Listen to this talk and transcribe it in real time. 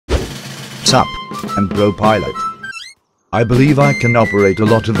Sup, I'm bro pilot. I believe I can operate a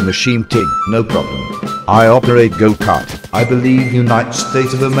lot of machine ting, no problem. I operate go-kart. I believe United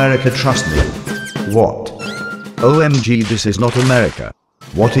States of America, trust me. What? OMG, this is not America.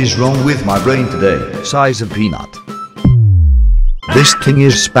 What is wrong with my brain today? Size of peanut. This thing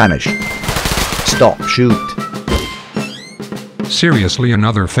is Spanish. Stop, shoot. Seriously,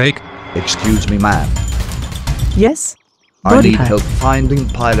 another fake? Excuse me, ma'am. Yes? I Body need pack. help finding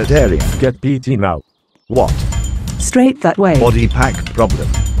pilot area. Get PT now. What? Straight that way. Body pack problem.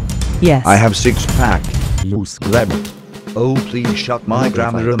 Yes. I have 6-pack. Loose grammar. Oh, please shut my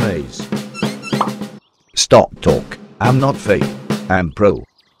grammar amaze. Stop talk. I'm not fake. I'm pro.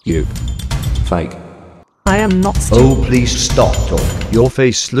 You. Fake. I am not stupid. Oh, please stop talk. Your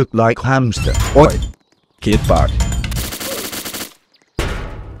face look like hamster. Oi. Kid back.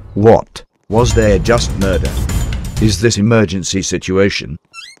 What? Was there just murder? Is this emergency situation?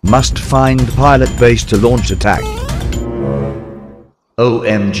 Must find pilot base to launch attack.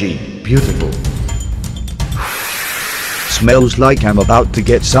 OMG, beautiful. Smells like I'm about to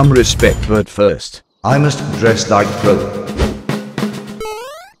get some respect, but first, I must dress like pro.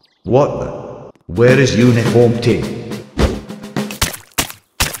 What the? Where is uniform T?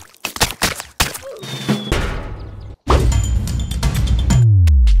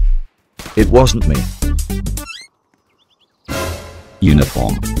 It wasn't me.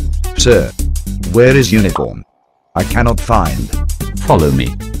 Uniform. Sir, where is uniform? I cannot find. Follow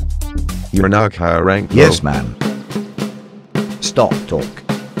me. You're now higher rank. Yes, ma'am. Stop talk.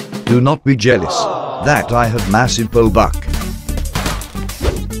 Do not be jealous that I have massive bow buck.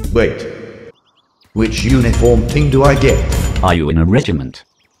 Wait. Which uniform thing do I get? Are you in a regiment?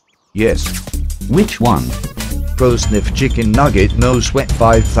 Yes. Which one? Pro sniff chicken nugget no sweat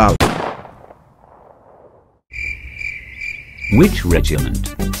 5000. Which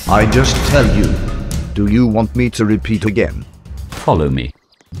regiment? I just tell you. Do you want me to repeat again? Follow me.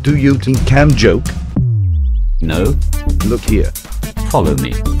 Do you think I'm joke? No. Look here. Follow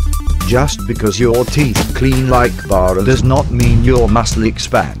me. Just because your teeth clean like bar does not mean your muscle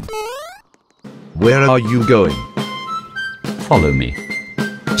expand. Where are you going? Follow me.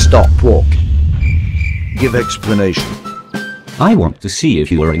 Stop walk. Give explanation. I want to see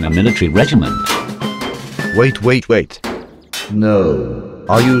if you are in a military regiment. Wait. No.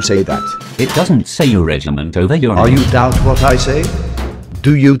 Are you say that? It doesn't say your regiment over your Are name. you doubt what I say?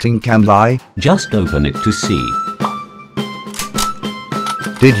 Do you think I'm lie? Just open it to see.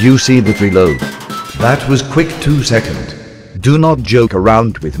 Did you see the reload? That was quick 2 seconds. Do not joke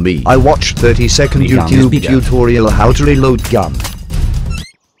around with me. I watched 30-second The gun is YouTube bigger. tutorial how to reload gun.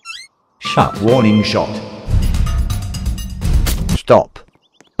 Shut. Warning shot. Stop.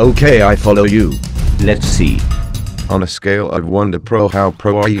 Okay, I follow you. Let's see. On a scale of 1 to pro, how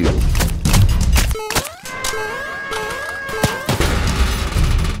pro are you?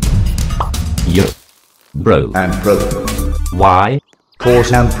 Yo. Bro. I'm pro. Why?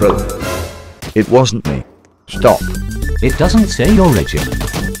 Course I'm pro. It wasn't me. Stop. It doesn't say your regiment.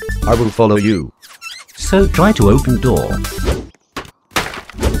 I will follow you. So try to open door.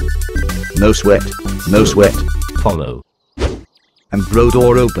 No sweat. No sweat. Follow. And bro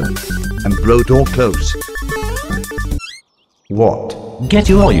door open. And bro door close. What? Get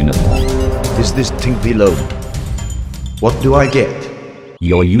your uniform. Is this thing below? What do I get?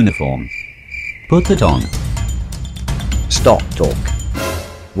 Your uniform. Put it on. Stop talk.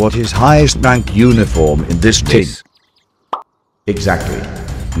 What is highest rank uniform in this thing? This. Exactly.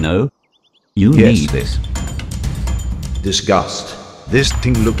 No. You Yes. need this. Disgust. This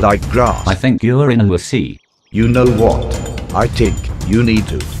thing look like grass. I think you're in a sea. You know what? I think you need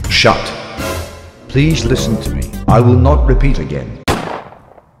to shut. Please listen to me. I will not repeat again.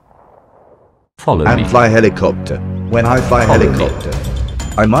 Follow And me. fly helicopter. When I fly Follow me. helicopter,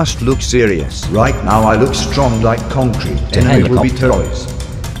 I must look serious. Right now I look strong like concrete. The Enemy will be helicopter. terrorists.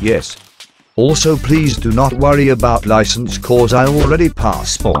 Yes. Also please do not worry about license cause I already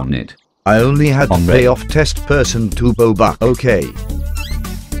passed. Spawn it. I only had to On pay red. off test person 2 buck. Okay.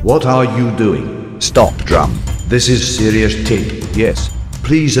 What are you doing? Stop drum. This is serious thing. Yes.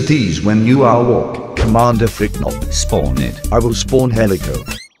 Please at ease when you are walk. Commander Fricknop. Spawn it. I will spawn helico.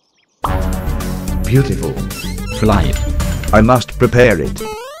 Beautiful. Fly it. I must prepare it.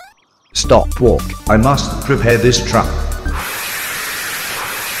 Stop walk. I must prepare this truck.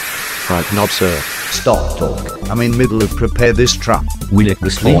 Right knob, sir. Stop talk. I'm in middle of prepare this truck. Will it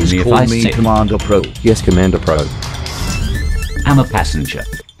respond Please me if call I me say Commander Pro. Yes, Commander Pro. I'm a passenger?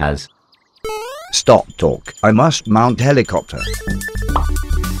 As Stop talk. I must mount helicopter.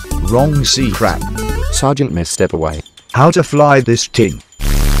 Wrong sea crap. Sergeant Mess, step away. How to fly this thing?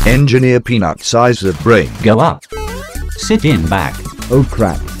 Engineer peanut size of brain. Go up. Sit in back. Oh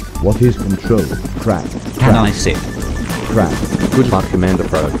crap. What is control? Crap. Can I sit? Crap. Good luck, Commander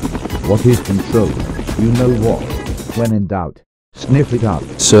Pro. What is control? You know what? When in doubt, sniff it out.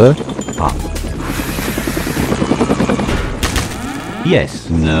 Sir? Up. Yes,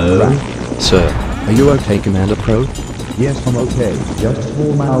 no. Sir, are you okay, Commander Pro? Yes, I'm okay. Just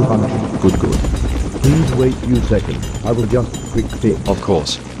small malfunction. Good, good. Please wait few seconds. I will just quick fix. Of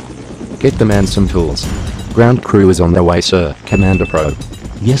course. Get the man some tools. Ground crew is on their way, sir, Commander Pro.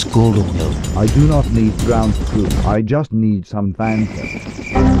 Yes, Gordon. I do not need ground crew. I just need some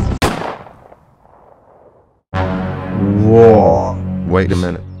fanfare. Whoa. Wait a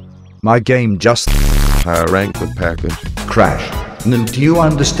minute. My game just Higher rank with package. crashed. Noob, do you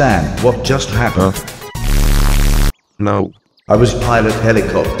understand what just happened? No. I was pilot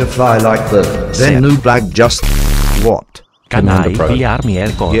helicopter fly like bird. Then Noob Black just what? Commander Pro.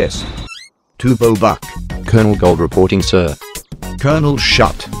 Yes. Tubo Buck. Colonel Gold reporting, sir. Colonel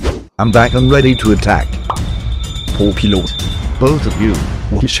shut. I'm back and ready to attack. Pilot. Both of you.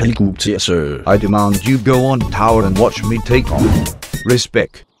 What shall I go to, sir? I demand you go on tower and watch me take on.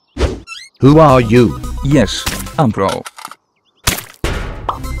 Respect. Who are you? Yes, I'm Pro.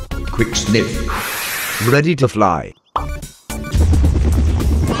 Quick sniff. Ready to fly.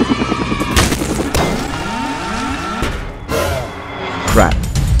 Crap.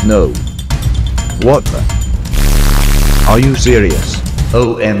 No. What the? Are you serious?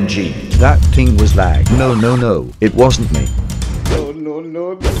 OMG. That thing was lag. No, no, no. It wasn't me.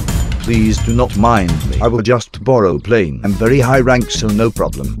 No. Please do not mind me. I will just borrow plane. I'm very high rank, so no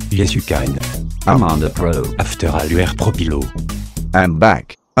problem. Yes, you can. Commander Pro. After allure Pro Pilot. I'm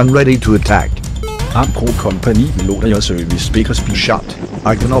back. I'm ready to attack. I'm Pro Company, loader your service, speaker speed. Shut.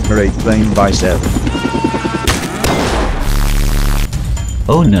 I can operate plane by self.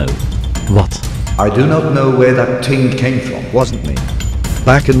 Oh no. What? I do not know where that thing came from. Wasn't me.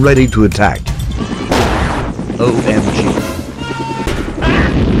 Back and ready to attack. OMG.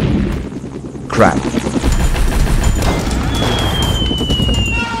 Crap.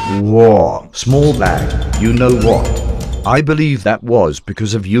 Whoa. Small lag. You know what? I believe that was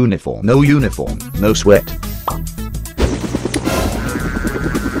because of uniform. No uniform. No sweat.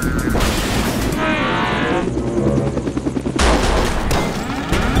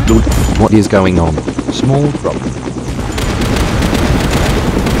 Dude, what is going on? Small problem.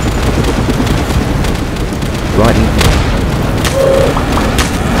 Right.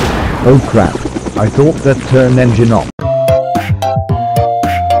 Oh crap. I thought that turned engine off.